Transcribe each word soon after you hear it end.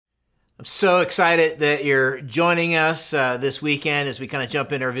I'm so excited that you're joining us this weekend as we kind of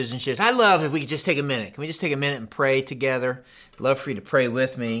jump into our vision shifts. I love if we could just take a minute. Can we just take a minute and pray together? I'd love for you to pray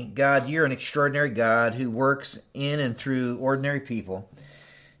with me. God, you're an extraordinary God who works in and through ordinary people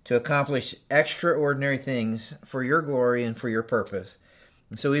to accomplish extraordinary things for your glory and for your purpose.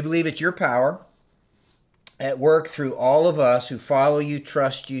 And so we believe it's your power at work through all of us who follow you,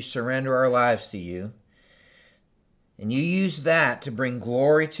 trust you, surrender our lives to you. And you use that to bring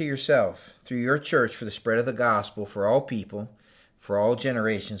glory to yourself through your church for the spread of the gospel for all people, for all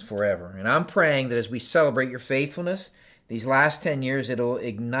generations, forever. And I'm praying that as we celebrate your faithfulness, these last 10 years, it'll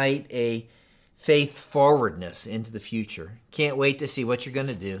ignite a faith forwardness into the future. Can't wait to see what you're going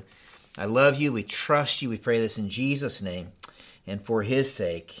to do. I love you. We trust you. We pray this in Jesus' name and for his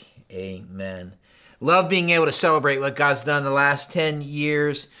sake. Amen. Love being able to celebrate what God's done the last 10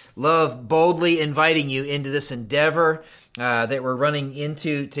 years. Love boldly inviting you into this endeavor that we're running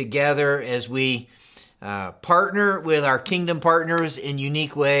into together as we partner with our kingdom partners in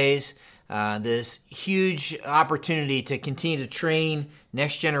unique ways. This huge opportunity to continue to train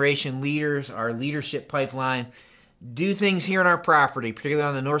next generation leaders, our leadership pipeline, do things here on our property, particularly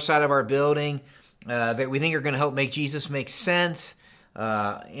on the north side of our building, that we think are going to help make Jesus make sense.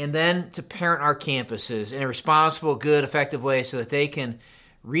 And then to parent our campuses in a responsible, good, effective way so that they can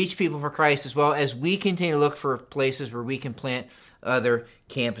reach people for Christ as well as we continue to look for places where we can plant other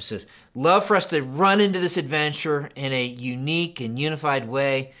campuses. Love for us to run into this adventure in a unique and unified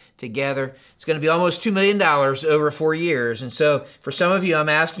way together. It's going to be almost $2 million over 4 years. And so for some of you, I'm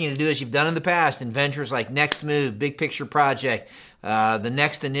asking you to do as you've done in the past in ventures like Next Move, Big Picture Project, the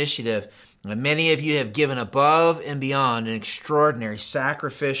Next Initiative. Many of you have given above and beyond in extraordinary,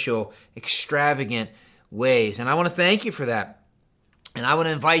 sacrificial, extravagant ways. And I want to thank you for that. And I want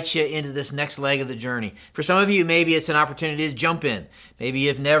to invite you into this next leg of the journey. For some of you, maybe it's an opportunity to jump in. Maybe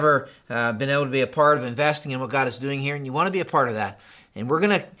you've never been able to be a part of investing in what God is doing here, and you want to be a part of that. And we're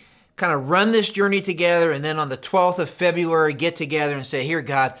going to kind of run this journey together, and then on the 12th of February, get together and say, here,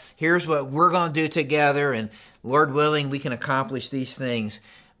 God, here's what we're going to do together, and Lord willing, we can accomplish these things.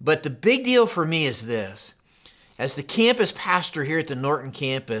 But the big deal for me is this. As the campus pastor here at the Norton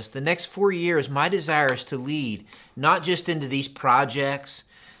campus, the next 4 years, my desire is to lead, not just into these projects,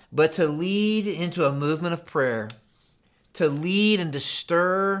 but to lead into a movement of prayer, to lead and to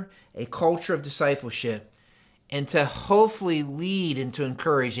stir a culture of discipleship, and to hopefully lead and to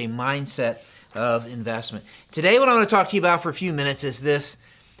encourage a mindset of investment. Today, what I want to talk to you about for a few minutes is this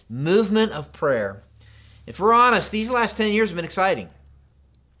movement of prayer. If we're honest, these last 10 years have been exciting.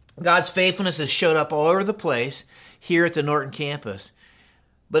 God's faithfulness has showed up all over the place here at the Norton campus.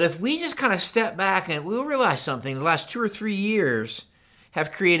 But if we just kind of step back and we'll realize something, the last 2 or 3 years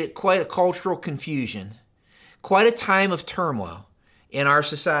have created quite a cultural confusion, quite a time of turmoil in our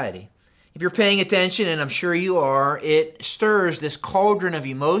society. If you're paying attention, and I'm sure you are, it stirs this cauldron of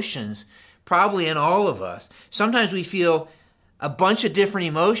emotions probably in all of us. Sometimes we feel a bunch of different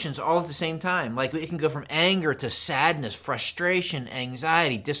emotions all at the same time. Like it can go from anger to sadness, frustration,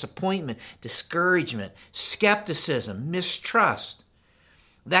 anxiety, disappointment, discouragement, skepticism, mistrust.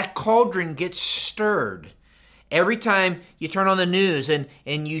 That cauldron gets stirred every time you turn on the news and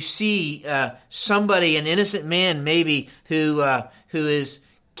you see somebody, an innocent man maybe, who is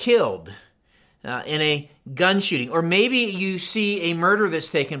killed in a gun shooting, or maybe you see a murder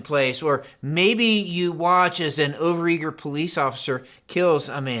that's taken place, or maybe you watch as an overeager police officer kills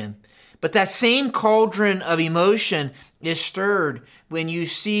a man. But that same cauldron of emotion is stirred when you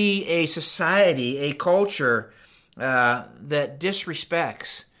see a society, a culture that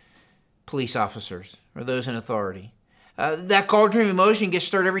disrespects police officers or those in authority. That cauldron of emotion gets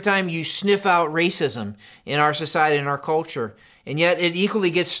stirred every time you sniff out racism in our society, in our culture. And yet it equally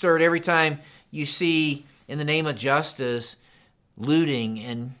gets stirred every time you see, in the name of justice, looting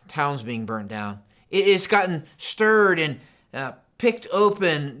and towns being burnt down. It's gotten stirred and picked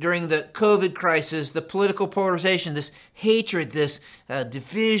open during the COVID crisis, the political polarization, this hatred, this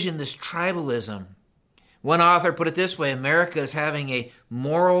division, this tribalism. One author put it this way: America is having a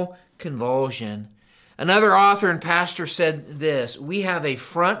moral convulsion. Another author and pastor said this: we have a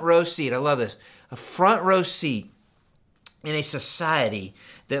front row seat, I love this, a front row seat in a society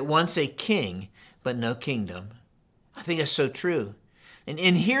that wants a king but no kingdom. I think that's so true. And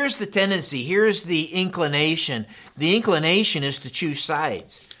here's the tendency, here's the inclination. The inclination is to choose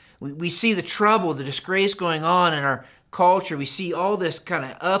sides. We see the trouble, the disgrace going on in our culture. We see all this kind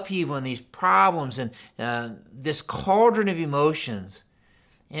of upheaval and these problems and this cauldron of emotions.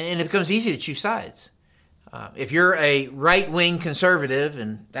 And it becomes easy to choose sides. If you're a right-wing conservative,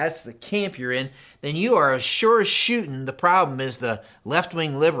 and that's the camp you're in, then you are as sure as shooting the problem is the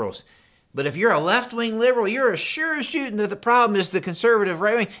left-wing liberals. But if you're a left-wing liberal, you're as sure as shooting that the problem is the conservative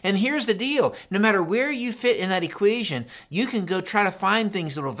right wing. And here's the deal. No matter where you fit in that equation, you can go try to find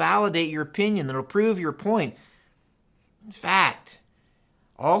things that will validate your opinion, that will prove your point. In fact,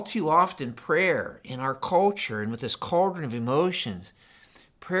 all too often prayer in our culture and with this cauldron of emotions,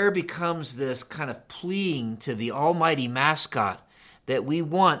 prayer becomes this kind of pleading to the almighty mascot that we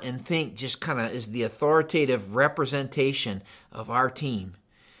want and think just kind of is the authoritative representation of our team.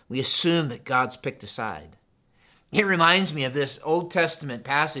 We assume that God's picked a side. It reminds me of this Old Testament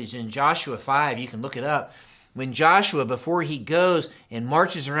passage in Joshua 5. You can look it up. When Joshua, before he goes and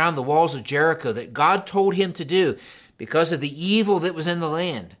marches around the walls of Jericho, that God told him to do because of the evil that was in the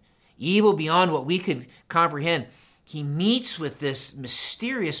land, evil beyond what we could comprehend, he meets with this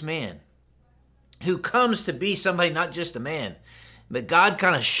mysterious man who comes to be somebody, not just a man, but God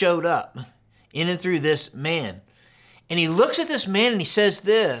kind of showed up in and through this man. And he looks at this man and he says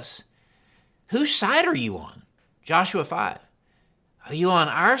this, whose side are you on? Joshua 5. Are you on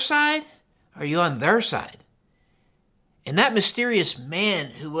our side? Or are you on their side? And that mysterious man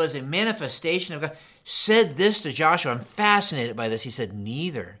who was a manifestation of God said this to Joshua. I'm fascinated by this. He said,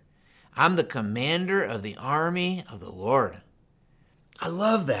 neither. I'm the commander of the army of the Lord. I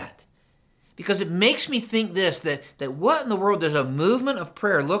love that. Because it makes me think this, that what in the world does a movement of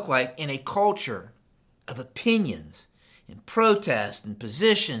prayer look like in a culture of opinions and protest and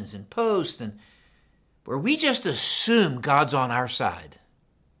positions and posts and where we just assume God's on our side.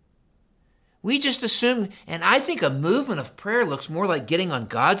 We just assume, and I think a movement of prayer looks more like getting on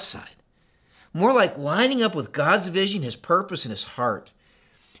God's side, more like lining up with God's vision, his purpose, and his heart,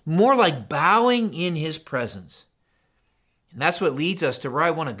 more like bowing in his presence. And that's what leads us to where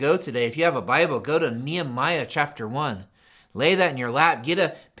I want to go today. If you have a Bible, go to Nehemiah chapter 1. Lay that in your lap. Get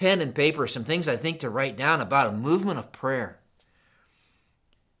a pen and paper, some things I think to write down about a movement of prayer.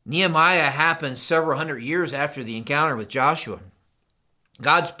 Nehemiah happened several hundred years after the encounter with Joshua.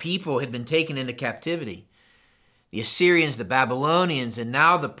 God's people had been taken into captivity. The Assyrians, the Babylonians, and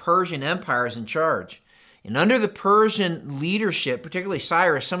now the Persian Empire is in charge. And under the Persian leadership, particularly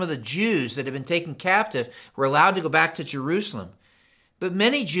Cyrus, some of the Jews that had been taken captive were allowed to go back to Jerusalem. But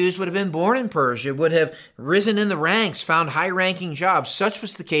many Jews would have been born in Persia, would have risen in the ranks, found high-ranking jobs. Such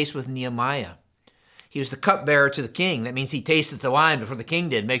was the case with Nehemiah. He was the cupbearer to the king. That means he tasted the wine before the king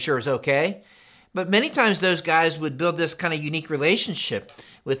did, make sure it was okay. But many times those guys would build this kind of unique relationship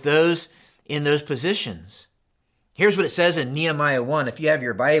with those in those positions. Here's what it says in Nehemiah 1. If you have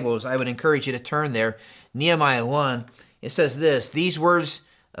your Bibles, I would encourage you to turn there. Nehemiah 1, it says this, these words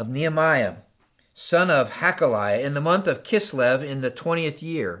of Nehemiah, son of Hakaliah, in the month of Kislev in the 20th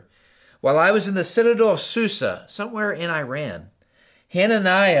year, while I was in the citadel of Susa, somewhere in Iran,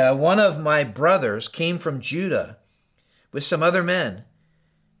 Hananiah, one of my brothers, came from Judah with some other men,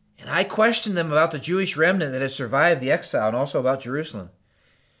 and I questioned them about the Jewish remnant that had survived the exile and also about Jerusalem.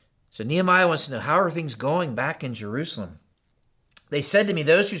 So Nehemiah wants to know, how are things going back in Jerusalem? They said to me,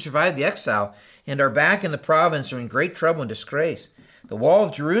 those who survived the exile and are back in the province are in great trouble and disgrace. The wall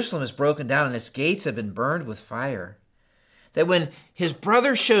of Jerusalem is broken down and its gates have been burned with fire. That when his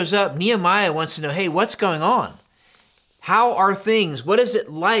brother shows up, Nehemiah wants to know, hey, what's going on? How are things? What is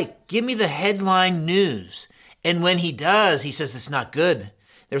it like? Give me the headline news. And when he does, he says it's not good.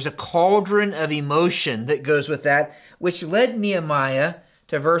 There's a cauldron of emotion that goes with that, which led Nehemiah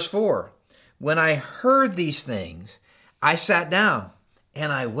to verse 4. When I heard these things, I sat down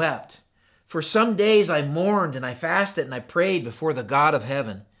and I wept. For some days I mourned and I fasted and I prayed before the God of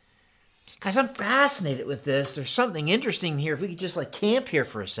heaven. Guys, I'm fascinated with this. There's something interesting here. If we could just camp here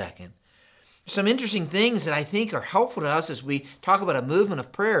for a second. Some interesting things that I think are helpful to us as we talk about a movement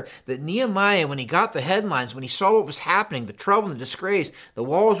of prayer. That Nehemiah, when he got the headlines, when he saw what was happening, the trouble and the disgrace, the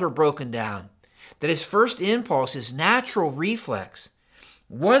walls were broken down, that his first impulse, his natural reflex,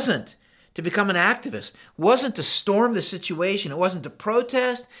 wasn't to become an activist, wasn't to storm the situation, it wasn't to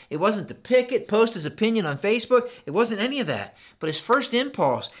protest, it wasn't to picket, post his opinion on Facebook, it wasn't any of that. But his first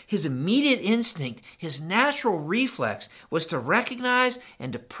impulse, his immediate instinct, his natural reflex was to recognize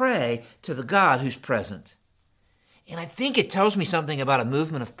and to pray to the God who's present. And I think it tells me something about a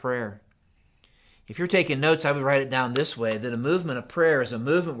movement of prayer. If you're taking notes, I would write it down this way, that a movement of prayer is a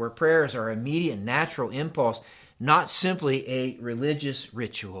movement where prayers are immediate natural impulse, not simply a religious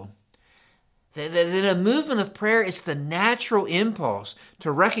ritual. That a movement of prayer is the natural impulse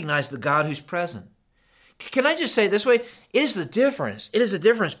to recognize the God who's present. Can I just say it this way? It is the difference. It is the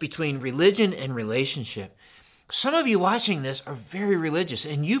difference between religion and relationship. Some of you watching this are very religious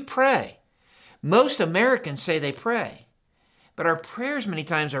and you pray. Most Americans say they pray. But our prayers many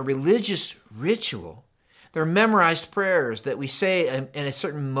times are religious ritual. There are memorized prayers that we say in a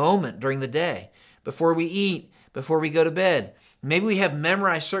certain moment during the day, before we eat, before we go to bed. Maybe we have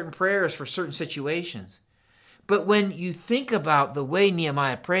memorized certain prayers for certain situations. But when you think about the way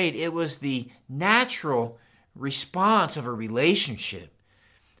Nehemiah prayed, it was the natural response of a relationship.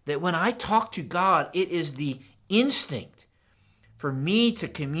 That when I talk to God, it is the instinct for me to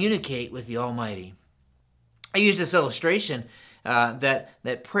communicate with the Almighty. I use this illustration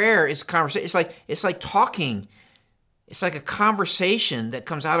that prayer is conversation. It's like talking. It's like a conversation that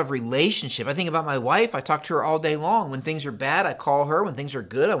comes out of relationship. I think about my wife. I talk to her all day long. When things are bad, I call her. When things are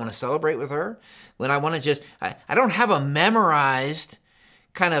good, I want to celebrate with her. When I want to I don't have a memorized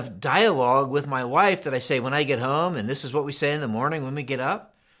kind of dialogue with my wife that I say when I get home, and this is what we say in the morning when we get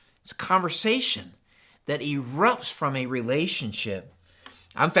up. It's a conversation that erupts from a relationship.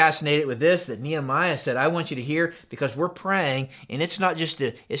 I'm fascinated with this, that Nehemiah said, I want you to hear, because we're praying, and it's not just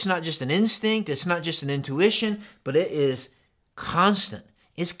an instinct, it's not just an intuition, but it is constant.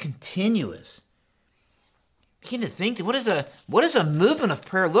 It's continuous. Begin to think, what does a movement of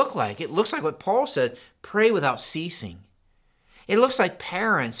prayer look like? It looks like what Paul said, pray without ceasing. It looks like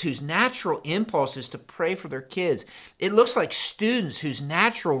parents whose natural impulse is to pray for their kids. It looks like students whose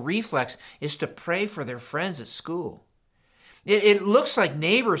natural reflex is to pray for their friends at school. It looks like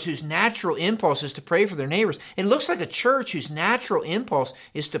neighbors whose natural impulse is to pray for their neighbors. It looks like a church whose natural impulse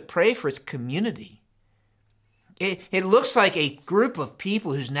is to pray for its community. It looks like a group of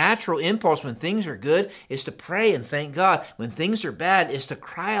people whose natural impulse when things are good is to pray and thank God. When things are bad is to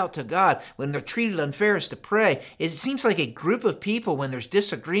cry out to God. When they're treated unfair is to pray. It seems like a group of people, when there's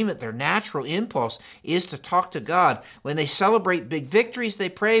disagreement, their natural impulse is to talk to God. When they celebrate big victories, they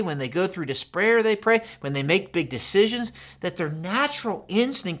pray. When they go through despair, they pray. When they make big decisions, that their natural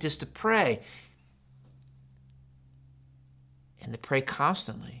instinct is to pray. And to pray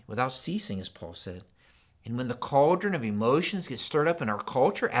constantly, without ceasing, as Paul said. And when the cauldron of emotions gets stirred up in our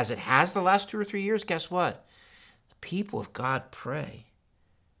culture, as it has the last 2 or 3 years, guess what? The people of God pray.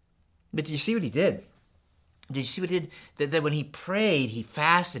 But did you see what he did? Did you see what he did? That when he prayed, he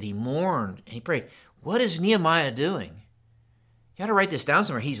fasted, he mourned, and he prayed. What is Nehemiah doing? You got to write this down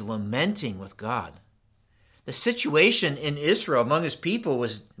somewhere. He's lamenting with God. The situation in Israel among his people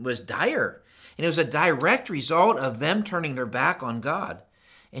was dire. And it was a direct result of them turning their back on God.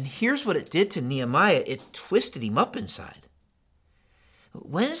 And here's what it did to Nehemiah. It twisted him up inside.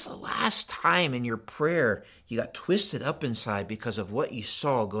 When's the last time in your prayer you got twisted up inside because of what you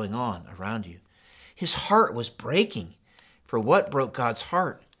saw going on around you? His heart was breaking for what broke God's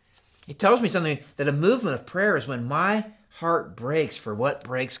heart. It tells me something, that a movement of prayer is when my heart breaks for what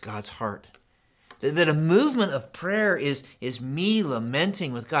breaks God's heart. That a movement of prayer is me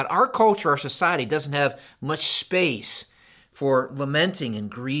lamenting with God. Our culture, our society doesn't have much space for lamenting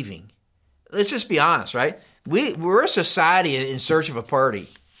and grieving. Let's just be honest, right? We're a society in search of a party.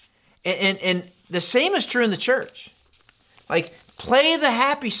 And the same is true in the church. Like, play the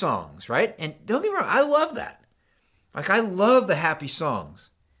happy songs, right? And don't get me wrong, I love that. Like, I love the happy songs.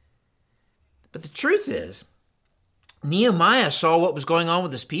 But the truth is, Nehemiah saw what was going on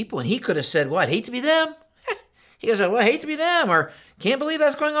with his people, and he could have said, well, I'd hate to be them. He could have said, well, I hate to be them, or can't believe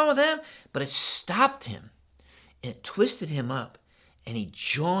that's going on with them. But it stopped him. And it twisted him up, and he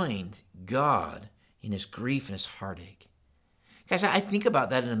joined God in his grief and his heartache. Guys, I think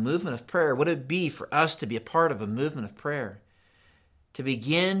about that in a movement of prayer. What would it be for us to be a part of a movement of prayer? To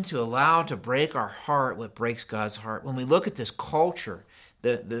begin to allow to break our heart what breaks God's heart. When we look at this culture,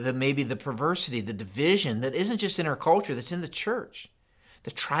 maybe the perversity, the division that isn't just in our culture, that's in the church.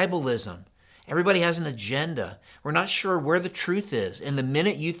 The tribalism. Everybody has an agenda. We're not sure where the truth is. And the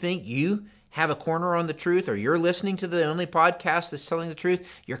minute you think you have a corner on the truth, or you're listening to the only podcast that's telling the truth,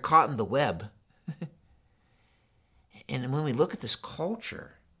 you're caught in the web. And when we look at this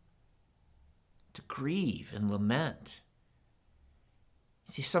culture, to grieve and lament,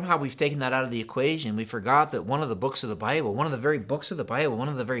 see, somehow we've taken that out of the equation. We forgot that one of the books of the Bible, one of the very books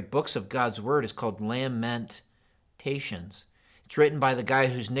of God's Word is called Lamentations. It's written by the guy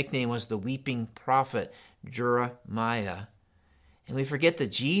whose nickname was the weeping prophet, Jeremiah. And we forget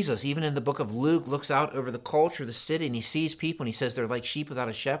that Jesus, even in the book of Luke, looks out over the culture of the city, and he sees people, and he says they're like sheep without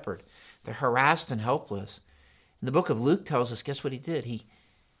a shepherd. They're harassed and helpless. And the book of Luke tells us, guess what he did? He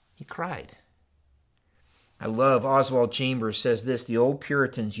cried. I love Oswald Chambers says this, the old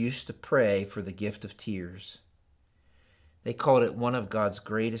Puritans used to pray for the gift of tears. They called it one of God's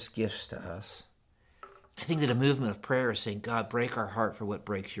greatest gifts to us. I think that a movement of prayer is saying, God, break our heart for what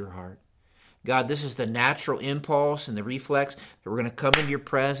breaks your heart. God, this is the natural impulse and the reflex that we're going to come into your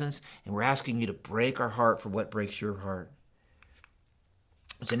presence, and we're asking you to break our heart for what breaks your heart.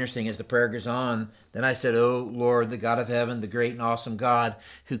 What's interesting is the prayer goes on. Then I said, "O Lord, the God of heaven, the great and awesome God,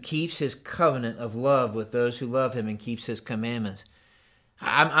 who keeps his covenant of love with those who love him and keeps his commandments."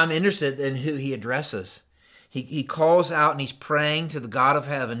 I'm interested in who he addresses. He calls out and he's praying to the God of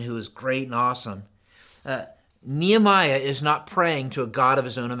heaven who is great and awesome. Nehemiah is not praying to a God of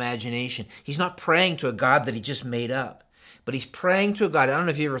his own imagination. He's not praying to a God that he just made up. But he's praying to a God, I don't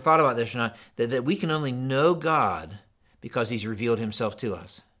know if you ever thought about this or not, that we can only know God because he's revealed himself to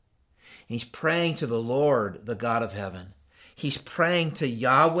us. And he's praying to the Lord, the God of heaven. He's praying to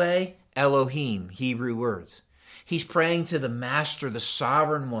Yahweh Elohim, Hebrew words. He's praying to the Master, the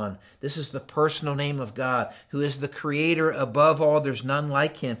Sovereign One. This is the personal name of God, who is the Creator above all. There's none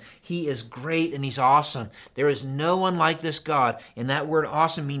like him. He is great and he's awesome. There is no one like this God. And that word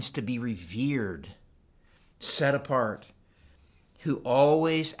awesome means to be revered, set apart, who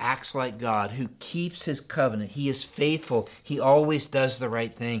always acts like God, who keeps his covenant. He is faithful. He always does the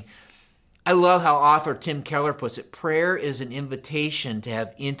right thing. I love how author Tim Keller puts it. Prayer is an invitation to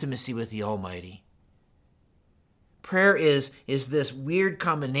have intimacy with the Almighty. Prayer is this weird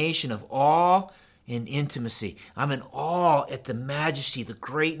combination of awe and intimacy. I'm in awe at the majesty, the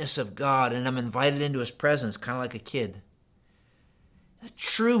greatness of God, and I'm invited into his presence, kind of like a kid. The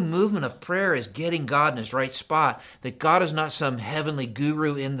true movement of prayer is getting God in his right spot. That God is not some heavenly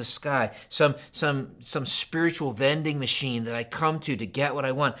guru in the sky, some spiritual vending machine that I come to get what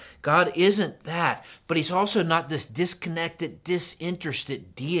I want. God isn't that, but he's also not this disconnected,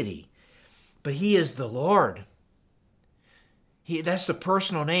 disinterested deity. But he is the Lord. That's the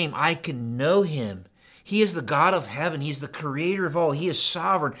personal name. I can know him. He is the God of heaven. He's the creator of all. He is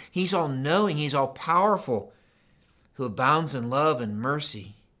sovereign. He's all-knowing. He's all-powerful, who abounds in love and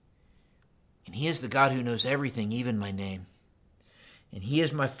mercy. And he is the God who knows everything, even my name. And he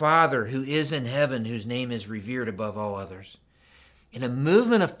is my Father who is in heaven, whose name is revered above all others. And a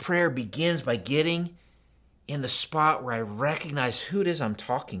movement of prayer begins by getting in the spot where I recognize who it is I'm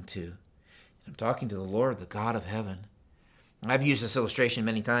talking to. I'm talking to the Lord, the God of heaven. I've used this illustration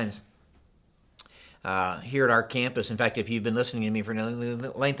many times here at our campus. In fact, if you've been listening to me for a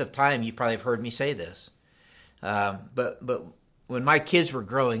length of time, you probably have heard me say this. But when my kids were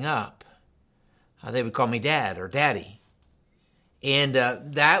growing up, they would call me Dad or Daddy. And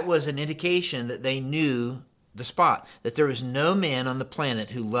that was an indication that they knew the spot, that there was no man on the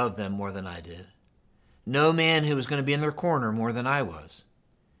planet who loved them more than I did. No man who was going to be in their corner more than I was.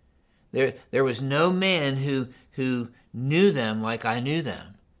 There was no man who knew them like I knew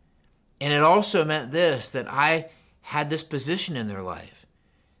them. And it also meant this, that I had this position in their life,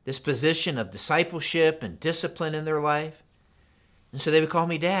 this position of discipleship and discipline in their life. And so they would call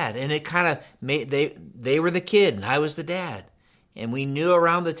me Dad. And it kind of made, they were the kid and I was the dad. And we knew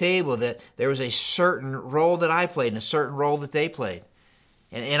around the table that there was a certain role that I played and a certain role that they played.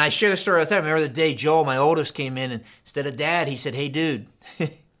 And I share the story all the time. I remember the day Joel, my oldest, came in, and instead of Dad, he said, "Hey, dude."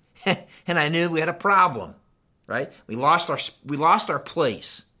 And I knew we had a problem. Right? We lost our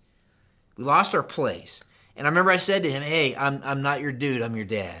place. We lost our place. And I remember I said to him, "Hey, I'm not your dude, I'm your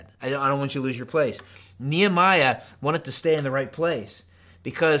dad. I don't want you to lose your place." Nehemiah wanted to stay in the right place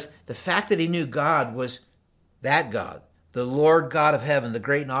because the fact that he knew God was that God, the Lord God of heaven, the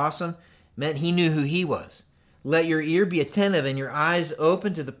great and awesome, meant he knew who he was. Let your ear be attentive and your eyes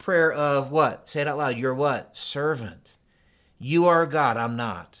open to the prayer of what? Say it out loud. Your what? Servant. You are God, I'm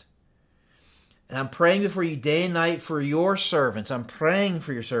not. And I'm praying before you day and night for your servants. I'm praying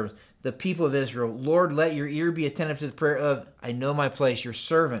for your servants, the people of Israel. Lord, let your ear be attentive to the prayer of, I know my place, your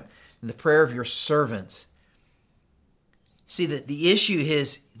servant, and the prayer of your servants. See, the issue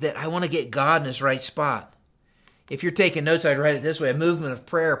is that I want to get God in his right spot. If you're taking notes, I'd write it this way. A movement of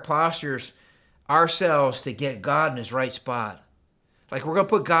prayer postures ourselves to get God in his right spot. Like we're going to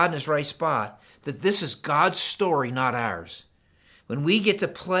put God in his right spot. That this is God's story, not ours. When we get to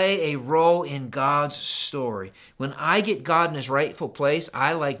play a role in God's story, when I get God in his rightful place,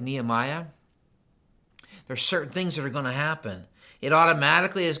 I, like Nehemiah, there's certain things that are going to happen. It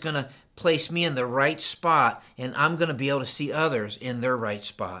automatically is going to place me in the right spot, and I'm going to be able to see others in their right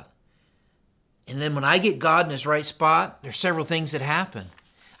spot. And then when I get God in his right spot, there's several things that happen.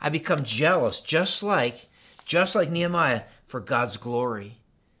 I become jealous, just like Nehemiah, for God's glory.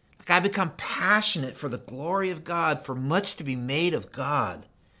 I become passionate for the glory of God, for much to be made of God.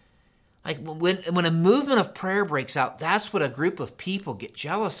 Like when a movement of prayer breaks out, that's what a group of people get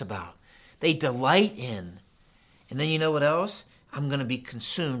jealous about. They delight in. And then you know what else? I'm going to be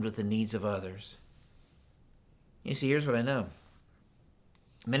consumed with the needs of others. You see, here's what I know.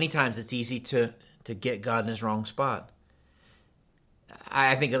 Many times it's easy to get God in his wrong spot.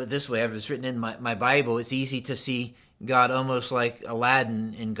 I think of it this way. I've just written in my Bible, it's easy to see God almost like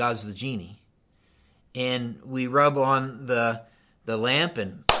Aladdin in God's the Genie. And we rub on the lamp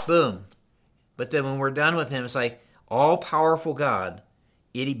and boom. But then when we're done with him, it's like all-powerful God,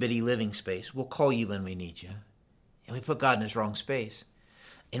 itty-bitty living space. We'll call you when we need you. And we put God in his wrong space.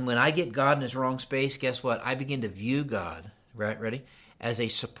 And when I get God in his wrong space, guess what? I begin to view God, right, ready, as a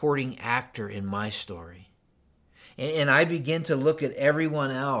supporting actor in my story. And I begin to look at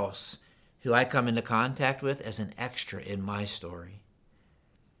everyone else who I come into contact with as an extra in my story.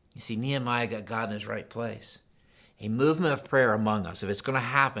 You see, Nehemiah got God in his right place. A movement of prayer among us. If it's going to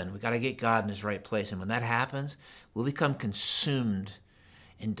happen, we've got to get God in his right place. And when that happens, we'll become consumed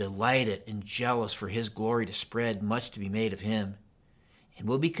and delighted and jealous for his glory to spread, much to be made of him. And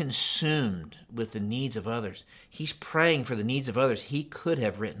we'll be consumed with the needs of others. He's praying for the needs of others he could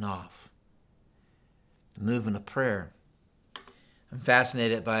have written off. The movement of prayer. I'm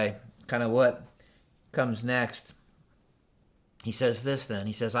fascinated by kind of what comes next. He says this then.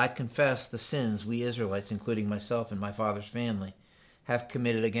 He says, I confess the sins we Israelites, including myself and my father's family, have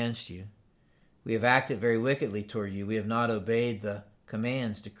committed against you. We have acted very wickedly toward you. We have not obeyed the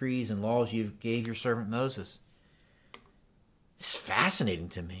commands, decrees, and laws you gave your servant Moses. It's fascinating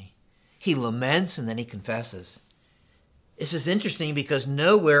to me. He laments and then he confesses. This is interesting because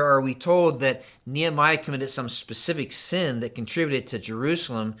nowhere are we told that Nehemiah committed some specific sin that contributed to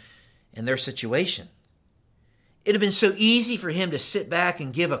Jerusalem and their situation. It would have been so easy for him to sit back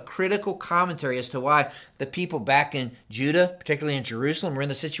and give a critical commentary as to why the people back in Judah, particularly in Jerusalem, were in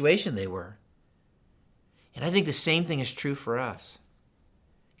the situation they were. And I think the same thing is true for us.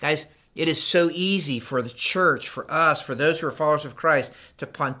 Guys, it is so easy for the church, for us, for those who are followers of Christ, to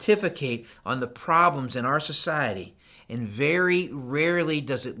pontificate on the problems in our society. And very rarely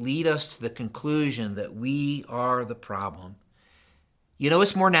does it lead us to the conclusion that we are the problem. You know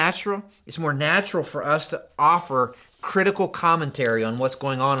what's more natural? It's more natural for us to offer critical commentary on what's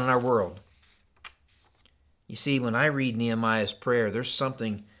going on in our world. You see, when I read Nehemiah's prayer, there's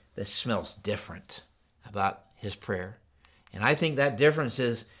something that smells different about his prayer. And I think that difference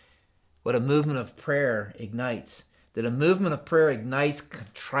is what a movement of prayer ignites. That a movement of prayer ignites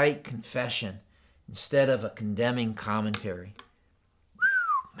contrite confession instead of a condemning commentary.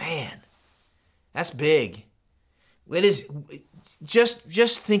 Man, that's big. It is.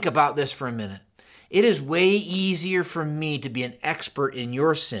 Just think about this for a minute. It is way easier for me to be an expert in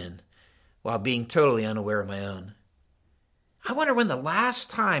your sin while being totally unaware of my own. I wonder when the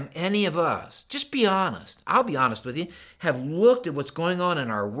last time any of us, just be honest, I'll be honest with you, have looked at what's going on in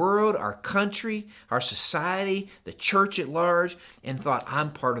our world, our country, our society, the church at large, and thought,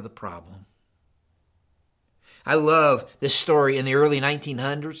 I'm part of the problem. I love this story in the early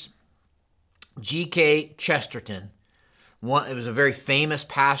 1900s. G.K. Chesterton. It was a very famous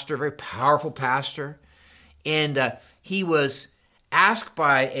pastor, very powerful pastor. And he was asked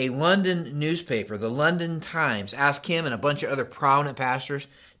by a London newspaper, the London Times, asked him and a bunch of other prominent pastors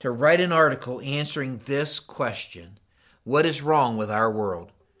to write an article answering this question. What is wrong with our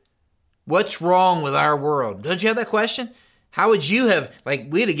world? What's wrong with our world? Don't you have that question? How would you have,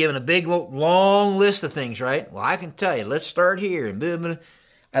 we'd have given a big, long list of things, right? Well, I can tell you. Let's start here. And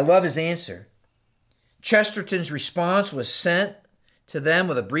I love his answer. Chesterton's response was sent to them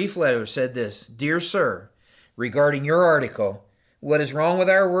with a brief letter that said this, Dear Sir, regarding your article, what is wrong with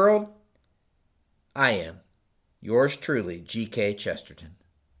our world? I am. Yours truly, G.K. Chesterton.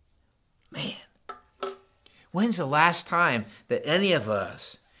 Man, when's the last time that any of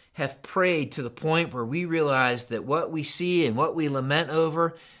us have prayed to the point where we realize that what we see and what we lament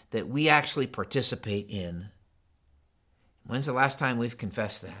over, that we actually participate in? When's the last time we've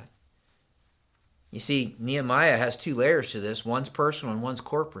confessed that? You see, Nehemiah has two layers to this. One's personal and one's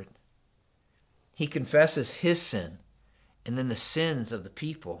corporate. He confesses his sin and then the sins of the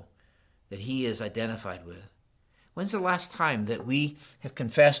people that he is identified with. When's the last time that we have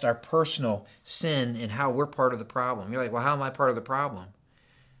confessed our personal sin and how we're part of the problem? You're like, well, how am I part of the problem?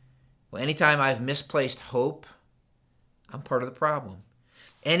 Well, anytime I've misplaced hope, I'm part of the problem.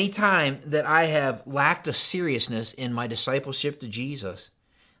 Anytime that I have lacked a seriousness in my discipleship to Jesus,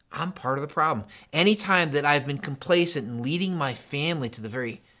 I'm part of the problem. Anytime that I've been complacent in leading my family to the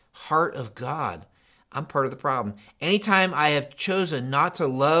very heart of God, I'm part of the problem. Anytime I have chosen not to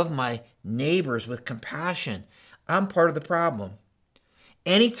love my neighbors with compassion, I'm part of the problem.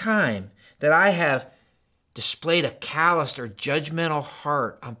 Anytime that I have displayed a calloused or judgmental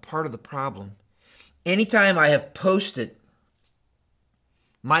heart, I'm part of the problem. Anytime I have posted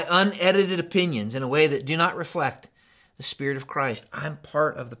my unedited opinions in a way that do not reflect the Spirit of Christ, I'm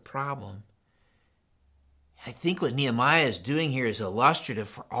part of the problem. I think what Nehemiah is doing here is illustrative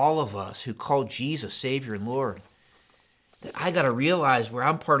for all of us who call Jesus Savior and Lord. that I got to realize where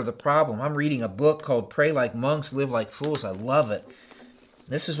I'm part of the problem. I'm reading a book called Pray Like Monks, Live Like Fools. I love it.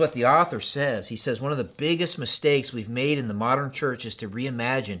 This is what the author says. He says one of the biggest mistakes we've made in the modern church is to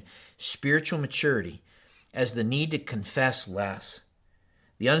reimagine spiritual maturity as the need to confess less.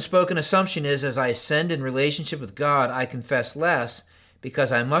 The unspoken assumption is as I ascend in relationship with God, I confess less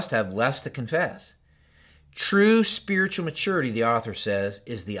because I must have less to confess. True spiritual maturity, the author says,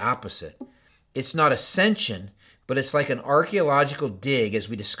 is the opposite. It's not ascension, but it's like an archaeological dig as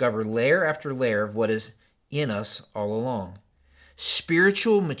we discover layer after layer of what is in us all along.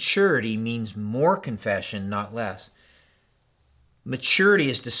 Spiritual maturity means more confession, not less. Maturity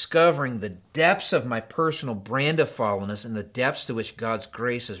is discovering the depths of my personal brand of fallenness and the depths to which God's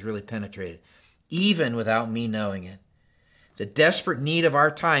grace has really penetrated, even without me knowing it. The desperate need of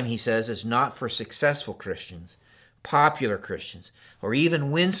our time, he says, is not for successful Christians, popular Christians, or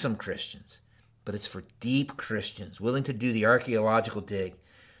even winsome Christians, but it's for deep Christians willing to do the archaeological dig.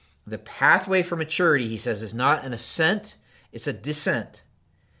 The pathway for maturity, he says, is not an ascent, it's a descent.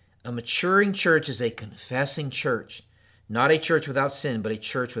 A maturing church is a confessing church, not a church without sin, but a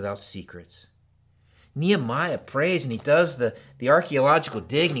church without secrets. Nehemiah prays and he does the archaeological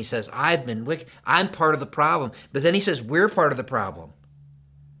dig and he says, I've been wicked. I'm part of the problem. But then he says, we're part of the problem.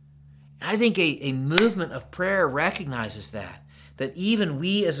 And I think a movement of prayer recognizes that even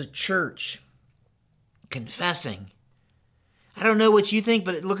we as a church confessing. I don't know what you think,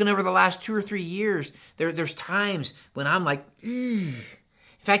 but looking over the last 2 or 3 years, there's times when I'm like, ugh.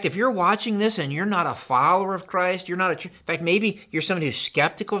 In fact, if you're watching this and you're not a follower of Christ, you're not a church, in fact, maybe you're somebody who's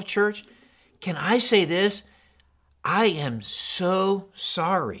skeptical of church, can I say this? I am so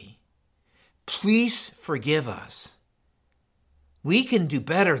sorry. Please forgive us. We can do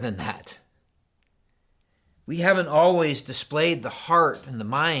better than that. We haven't always displayed the heart and the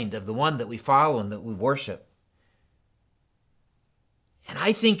mind of the one that we follow and that we worship. And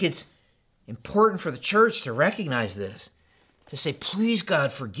I think it's important for the church to recognize this, to say, please,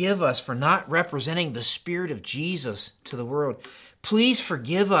 God, forgive us for not representing the Spirit of Jesus to the world. Please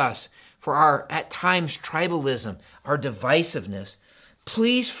forgive us for our, at times, tribalism, our divisiveness.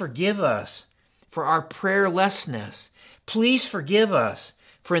 Please forgive us for our prayerlessness. Please forgive us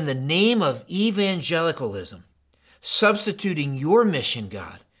for, in the name of evangelicalism, substituting your mission,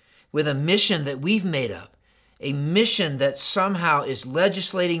 God, with a mission that we've made up, a mission that somehow is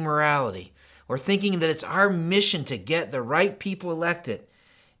legislating morality, or thinking that it's our mission to get the right people elected,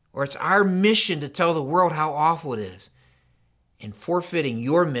 or it's our mission to tell the world how awful it is, and forfeiting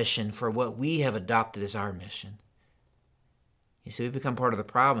your mission for what we have adopted as our mission. You see, we've become part of the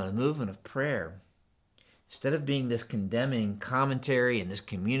problem, the movement of prayer. Instead of being this condemning commentary and this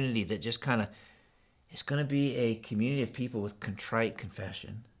community that just kind of is going to be a community of people with contrite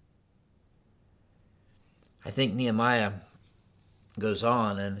confession. I think Nehemiah goes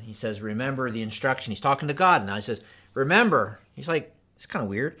on and he says, remember the instruction. He's talking to God now. He says, remember. He's like, it's kind of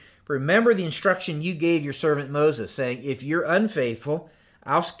weird. Remember the instruction you gave your servant Moses, saying, if you're unfaithful,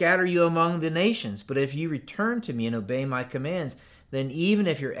 I'll scatter you among the nations. But if you return to me and obey my commands, then even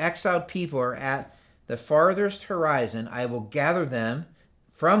if your exiled people are at the farthest horizon, I will gather them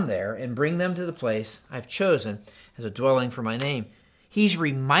from there and bring them to the place I've chosen as a dwelling for my name. He's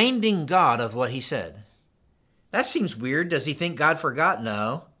reminding God of what he said. That seems weird. Does he think God forgot?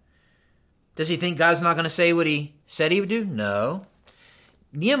 No. Does he think God's not going to say what he said he would do? No.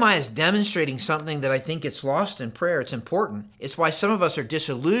 Nehemiah is demonstrating something that I think gets lost in prayer. It's important. It's why some of us are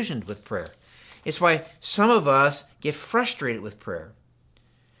disillusioned with prayer. It's why some of us get frustrated with prayer.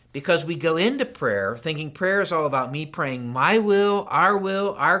 Because we go into prayer thinking prayer is all about me praying my will,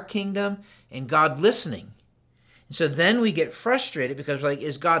 our kingdom, and God listening. And so then we get frustrated because we're like,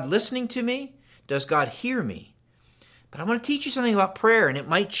 is God listening to me? Does God hear me? But I want to teach you something about prayer, and it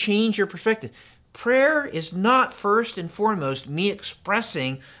might change your perspective. Prayer is not first and foremost me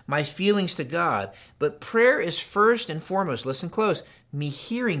expressing my feelings to God, but prayer is first and foremost, listen close, me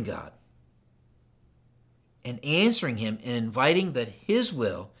hearing God and answering him and inviting that his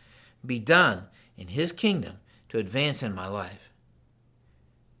will be done in his kingdom to advance in my life.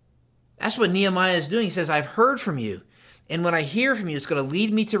 That's what Nehemiah is doing. He says, I've heard from you. And when I hear from you, it's going to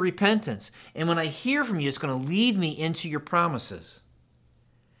lead me to repentance. And when I hear from you, it's going to lead me into your promises.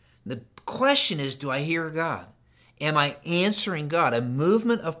 The question is, do I hear God? Am I answering God? A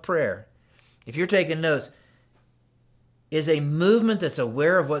movement of prayer, if you're taking notes, is a movement that's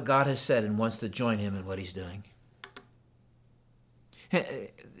aware of what God has said and wants to join him in what he's doing.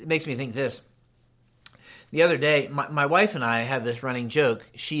 It makes me think this. The other day, my wife and I have this running joke.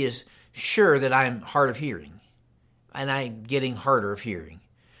 She is sure that I'm hard of hearing, and I'm getting harder of hearing.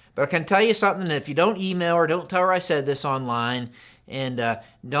 But I can tell you something, that if you don't email her, don't tell her I said this online, and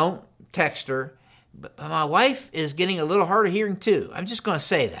don't text her. But my wife is getting a little hard of hearing too. I'm just going to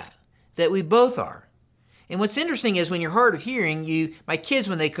say that we both are. And what's interesting is when you're hard of hearing, my kids,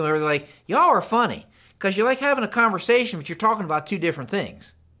 when they come over, they're like, y'all are funny. Because you like having a conversation, but you're talking about two different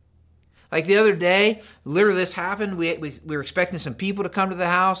things. Like the other day, literally this happened. We were expecting some people to come to the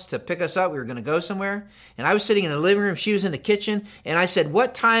house to pick us up. We were going to go somewhere. And I was sitting in the living room. She was in the kitchen. And I said,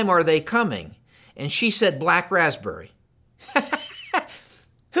 what time are they coming? And she said, black raspberry.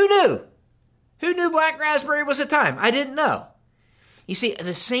 Who knew? Who knew black raspberry was the time? I didn't know. You see,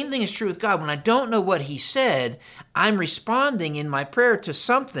 the same thing is true with God. When I don't know what he said, I'm responding in my prayer to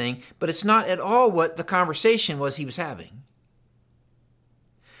something, but it's not at all what the conversation was he was having.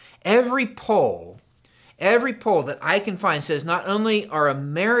 Every poll that I can find says not only are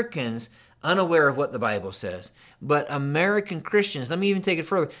Americans unaware of what the Bible says, but American Christians, let me even take it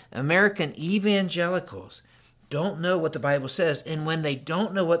further, American evangelicals don't know what the Bible says. And when they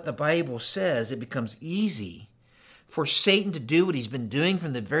don't know what the Bible says, it becomes easy for Satan to do what he's been doing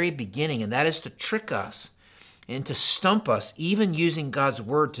from the very beginning, and that is to trick us and to stump us, even using God's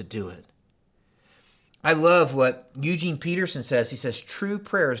word to do it. I love what Eugene Peterson says. He says, true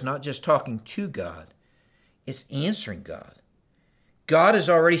prayer is not just talking to God, it's answering God. God has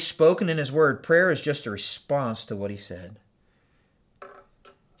already spoken in his word. Prayer is just a response to what he said.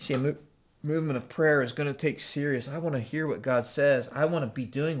 See, a movement of prayer is going to take serious. I want to hear what God says. I want to be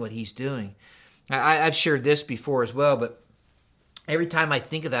doing what he's doing. I've shared this before as well, but every time I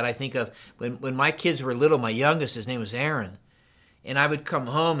think of that, I think of when my kids were little. My youngest, his name was Aaron, and I would come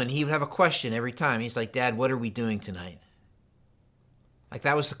home and he would have a question every time. He's like, Dad, what are we doing tonight? Like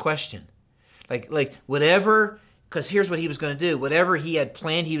that was the question. Like whatever, because here's what he was going to do. Whatever he had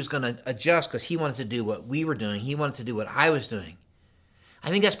planned, he was going to adjust because he wanted to do what we were doing. He wanted to do what I was doing. I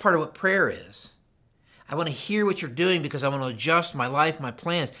think that's part of what prayer is. I want to hear what you're doing because I want to adjust my life, my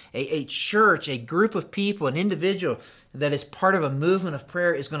plans. A church, a group of people, an individual that is part of a movement of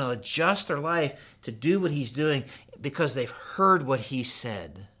prayer is going to adjust their life to do what he's doing because they've heard what he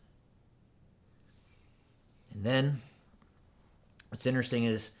said. And then what's interesting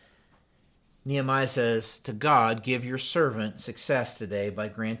is Nehemiah says, to God, give your servant success today by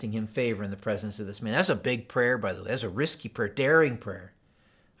granting him favor in the presence of this man. That's a big prayer, by the way. That's a risky prayer, daring prayer.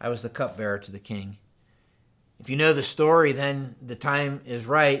 I was the cupbearer to the king. If you know the story, then the time is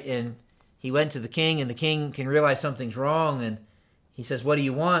right, and he went to the king, and the king can realize something's wrong, and he says, what do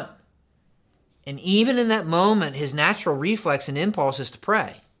you want? And even in that moment, his natural reflex and impulse is to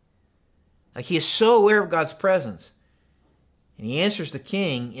pray. Like he is so aware of God's presence. And he answers the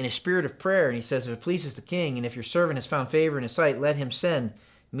king in a spirit of prayer, and he says, if it pleases the king, and if your servant has found favor in his sight, let him send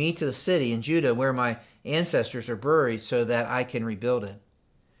me to the city in Judah where my ancestors are buried so that I can rebuild it.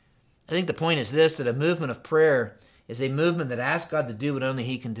 I think the point is this, that a movement of prayer is a movement that asks God to do what only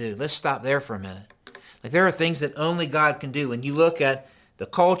he can do. Let's stop there for a minute. Like there are things that only God can do. When you look at the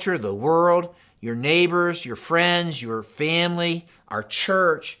culture, the world, your neighbors, your friends, your family, our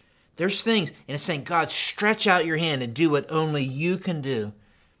church, there's things, and it's saying, God, stretch out your hand and do what only you can do.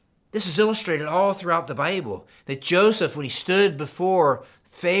 This is illustrated all throughout the Bible, that Joseph, when he stood before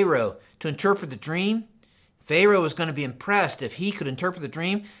Pharaoh to interpret the dream, Pharaoh was going to be impressed if he could interpret the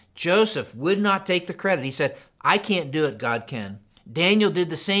dream. Joseph would not take the credit. He said, I can't do it, God can. Daniel did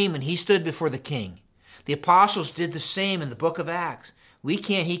the same when he stood before the king. The apostles did the same in the book of Acts. We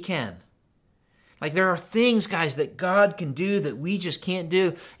can't, he can. Like there are things, guys, that God can do that we just can't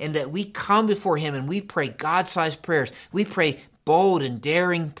do, and that we come before him and we pray God-sized prayers. We pray bold and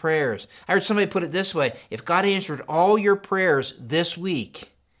daring prayers. I heard somebody put it this way, if God answered all your prayers this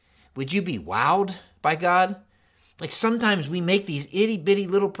week, would you be wowed by God? Like sometimes we make these itty-bitty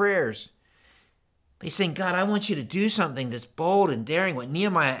little prayers. He's saying, God, I want you to do something that's bold and daring. What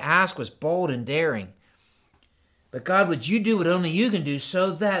Nehemiah asked was bold and daring. But God, would you do what only you can do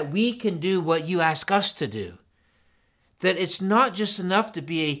so that we can do what you ask us to do? That it's not just enough to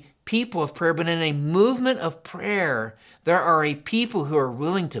be a people of prayer, but in a movement of prayer, there are a people who are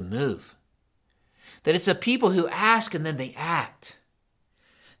willing to move. That it's a people who ask and then they act.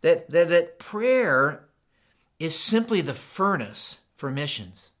 That prayer is simply the furnace for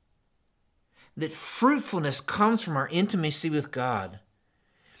missions. That fruitfulness comes from our intimacy with God.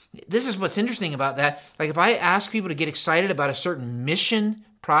 This is what's interesting about that. Like if I ask people to get excited about a certain mission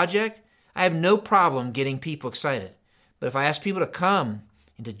project, I have no problem getting people excited. But if I ask people to come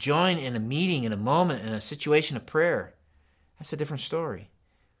and to join in a meeting, in a moment, in a situation of prayer, that's a different story.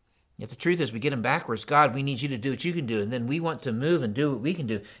 Yet the truth is we get them backwards. God, we need you to do what you can do. And then we want to move and do what we can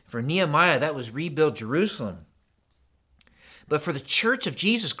do. For Nehemiah, that was rebuild Jerusalem. but for the church of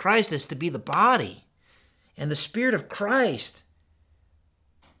Jesus Christ is to be the body and the Spirit of Christ,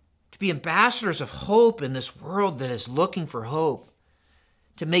 to be ambassadors of hope in this world that is looking for hope,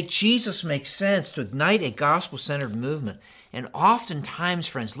 to make Jesus make sense, to ignite a gospel-centered movement. And oftentimes,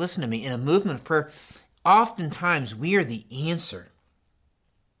 friends, listen to me, in a movement of prayer, oftentimes we are the answer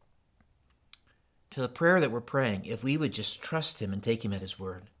to the prayer that we're praying if we would just trust him and take him at his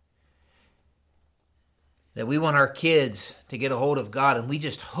word. That we want our kids to get a hold of God, and we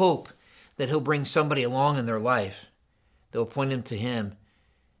just hope that he'll bring somebody along in their life that will point them to him,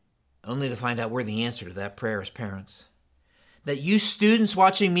 only to find out we're the answer to that prayer as parents. That you students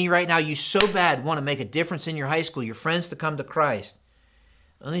watching me right now, you so bad want to make a difference in your high school, your friends to come to Christ,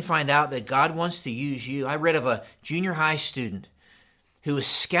 only find out that God wants to use you. I read of a junior high student who was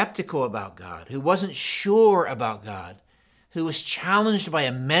skeptical about God, who wasn't sure about God, who was challenged by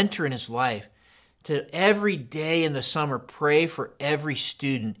a mentor in his life to every day in the summer pray for every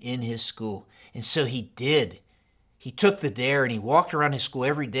student in his school. And so he did. He took the dare and he walked around his school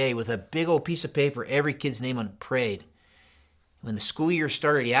every day with a big old piece of paper, every kid's name on it, prayed. When the school year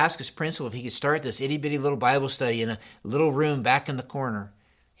started, he asked his principal if he could start this itty-bitty little Bible study in a little room back in the corner.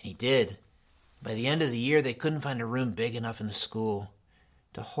 And he did. By the end of the year, they couldn't find a room big enough in the school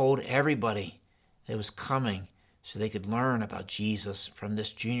to hold everybody that was coming so they could learn about Jesus from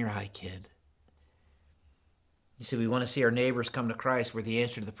this junior high kid. You see, we want to see our neighbors come to Christ. We're the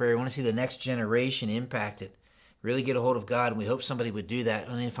answer to the prayer. We want to see the next generation impacted, really get a hold of God, and we hope somebody would do that,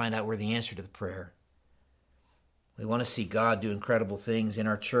 only to find out we're the answer to the prayer. We want to see God do incredible things in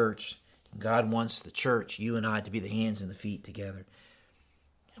our church. God wants the church, you and I, to be the hands and the feet together.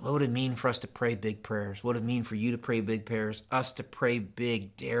 What would it mean for us to pray big prayers? What would it mean for you to pray big prayers? Us to pray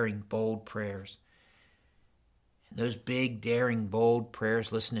big, daring, bold prayers. And those big, daring, bold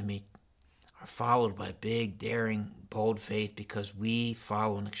prayers, listen to me, are followed by big, daring, bold faith, because we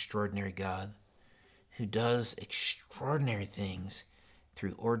follow an extraordinary God who does extraordinary things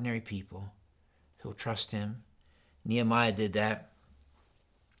through ordinary people who will trust him. Nehemiah did that,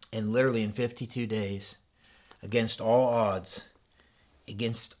 and literally in 52 days, against all odds,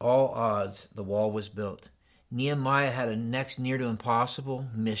 the wall was built. Nehemiah had a next near to impossible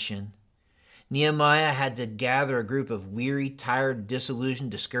mission. Nehemiah had to gather a group of weary, tired,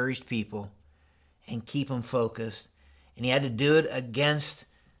 disillusioned, discouraged people and keep them focused. And he had to do it against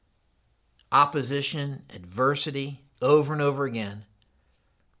opposition, adversity, over and over again.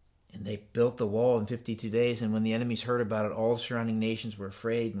 And they built the wall in 52 days, and when the enemies heard about it, all the surrounding nations were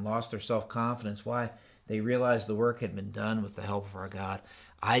afraid and lost their self-confidence. Why? They realized the work had been done with the help of our God.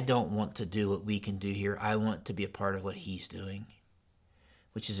 I don't want to do what we can do here. I want to be a part of what he's doing,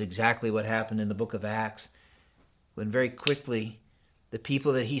 which is exactly what happened in the book of Acts, when very quickly the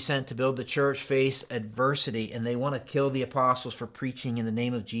people that he sent to build the church faced adversity, and they want to kill the apostles for preaching in the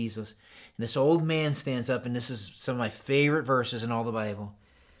name of Jesus. And this old man stands up, and this is some of my favorite verses in all the Bible.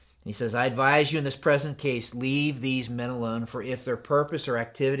 He says, I advise you in this present case, leave these men alone, for if their purpose or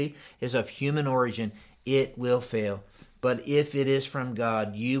activity is of human origin, it will fail. But if it is from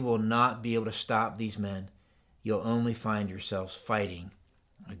God, you will not be able to stop these men. You'll only find yourselves fighting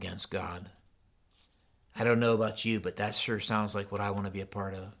against God. I don't know about you, but that sure sounds like what I want to be a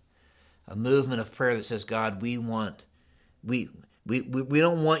part of. A movement of prayer that says, God, we don't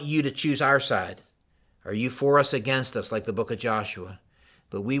want you to choose our side. Are you for us, against us, like the book of Joshua?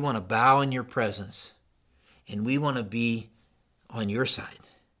 But we want to bow in your presence, and we want to be on your side.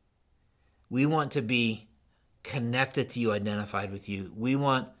 We want to be connected to you, identified with you. We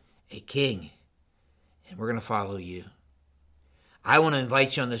want a king, and we're going to follow you. I want to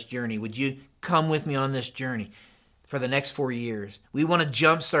invite you on this journey. Would you come with me on this journey for the next 4 years? We want to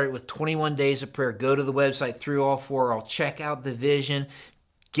jumpstart it with 21 days of prayer. Go to the website, Through All Four. I'll check out the vision.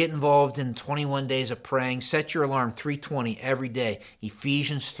 Get involved in 21 days of praying. Set your alarm 3:20 every day.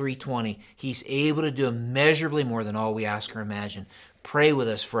 Ephesians 3:20. He's able to do immeasurably more than all we ask or imagine. Pray with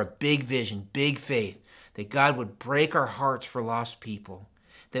us for a big vision, big faith, that God would break our hearts for lost people,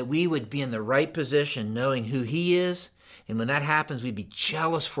 that we would be in the right position knowing who he is, and when that happens, we'd be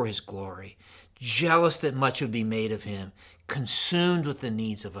jealous for his glory, jealous that much would be made of him, consumed with the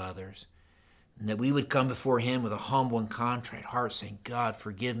needs of others. And that we would come before him with a humble and contrite heart saying, God,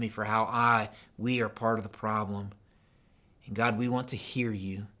 forgive me for how we are part of the problem. And God, we want to hear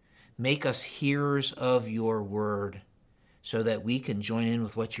you. Make us hearers of your word so that we can join in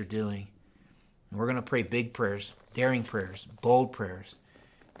with what you're doing. And we're going to pray big prayers, daring prayers, bold prayers.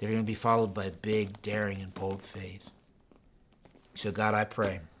 They're going to be followed by big, daring, and bold faith. So God, I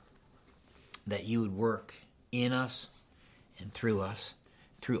pray that you would work in us and through us,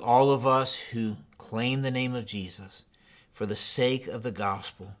 through all of us who claim the name of Jesus, for the sake of the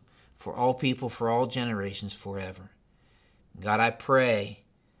gospel, for all people, for all generations, forever. God, I pray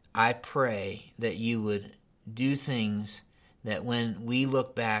that you would do things that when we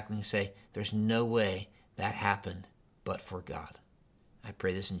look back, we can say, there's no way that happened but for God. I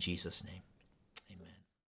pray this in Jesus' name.